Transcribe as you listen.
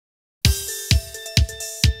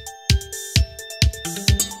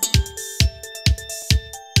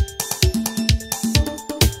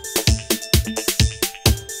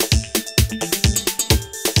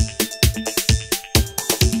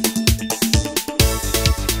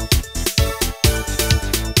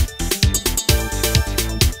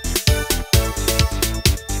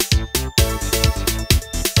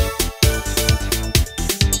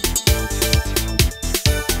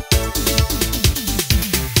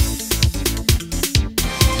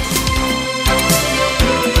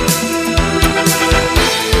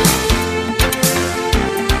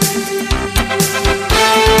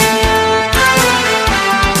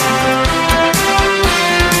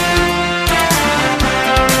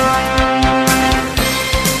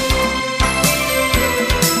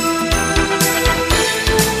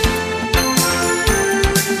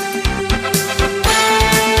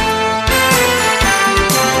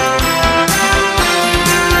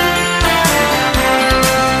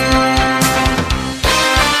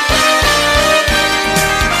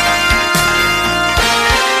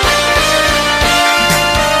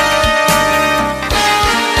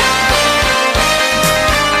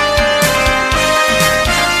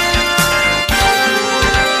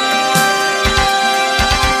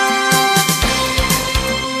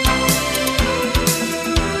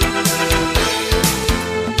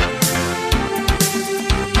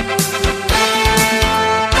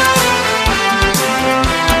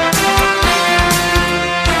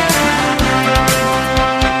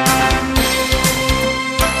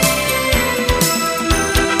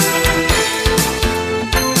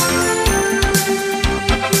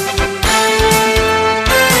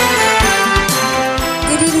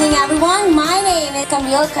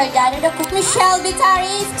Camille Cardano de Cook, Michelle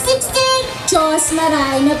Vitaris, 16, Jos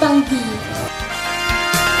Maray na Banggi.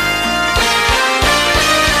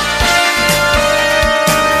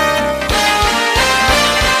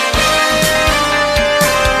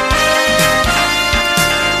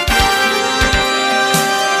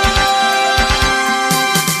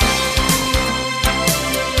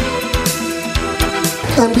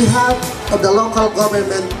 On behalf of the local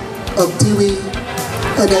government of Tiwi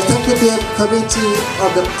and the executive committee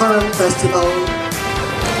of the Coron Festival,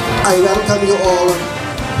 I welcome you all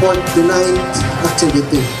for tonight's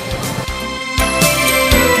activity.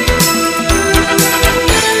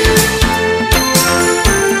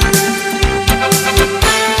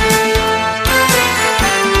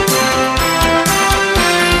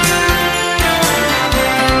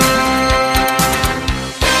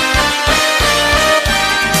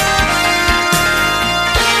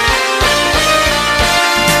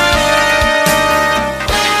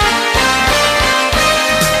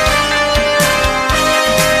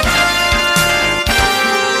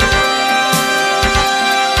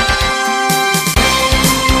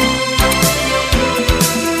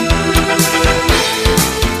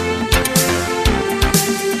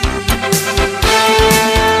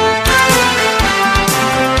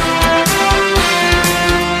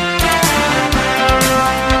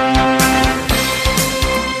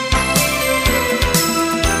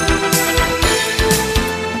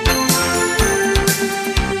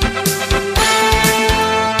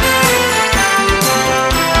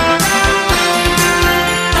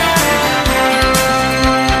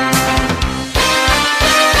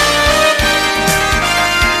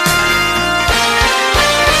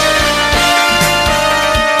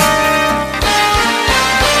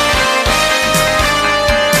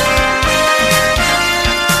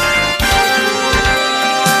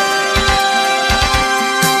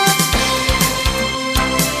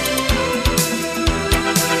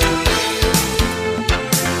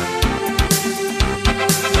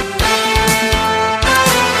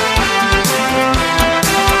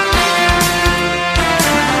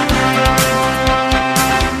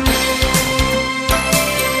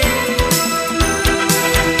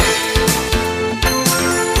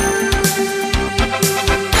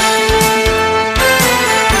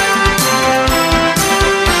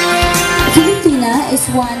 Is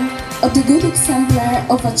one of the good exemplar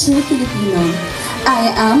of a true Filipino. I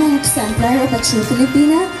am an exemplar of a true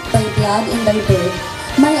Filipina by blood and by birth.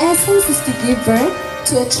 My essence is to give birth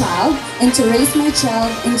to a child and to raise my child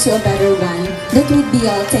into a better one. That would be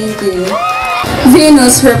all. Thank you.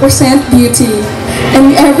 Venus represents beauty,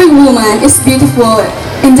 and every woman is beautiful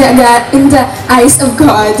in the eyes of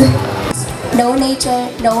God. No nature,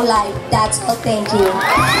 no life. That's all. Thank you.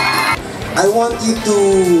 I want you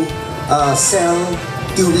to sell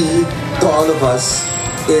Tiwi to all of us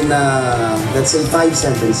in, let's say, 5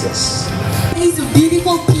 sentences. These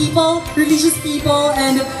beautiful people, religious people,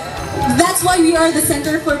 and that's why we are the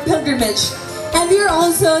center for pilgrimage. And we are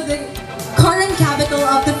also the Coron capital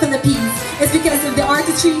of the Philippines. It's because of the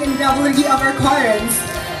artistry and revelry of our Corons.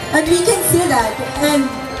 And we can see that. And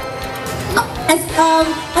as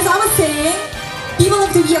I was saying, people of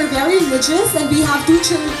Tiwi are very religious, and we have two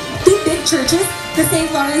big churches, the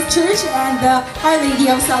St. Lawrence Church and the Our Lady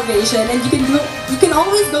of Salvation, and you can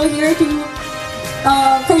always go here to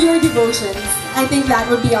for your devotions. I think that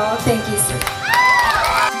would be all. Thank you, sir.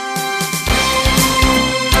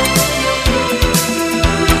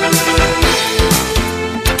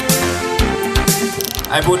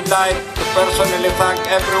 I would like to personally thank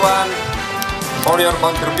everyone for your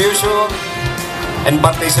contribution and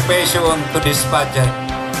participation to this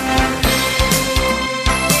pageant.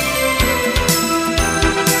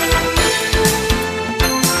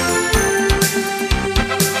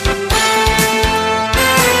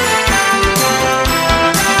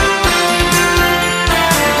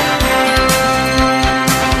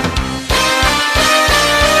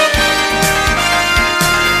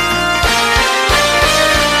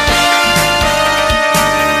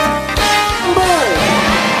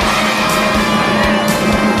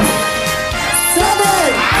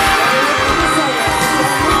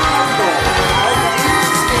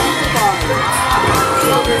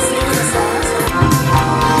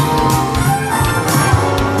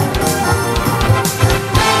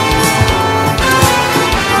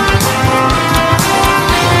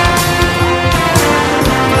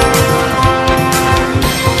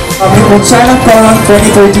 From China Coron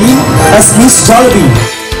 2013 as Miss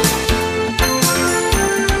Jollibee.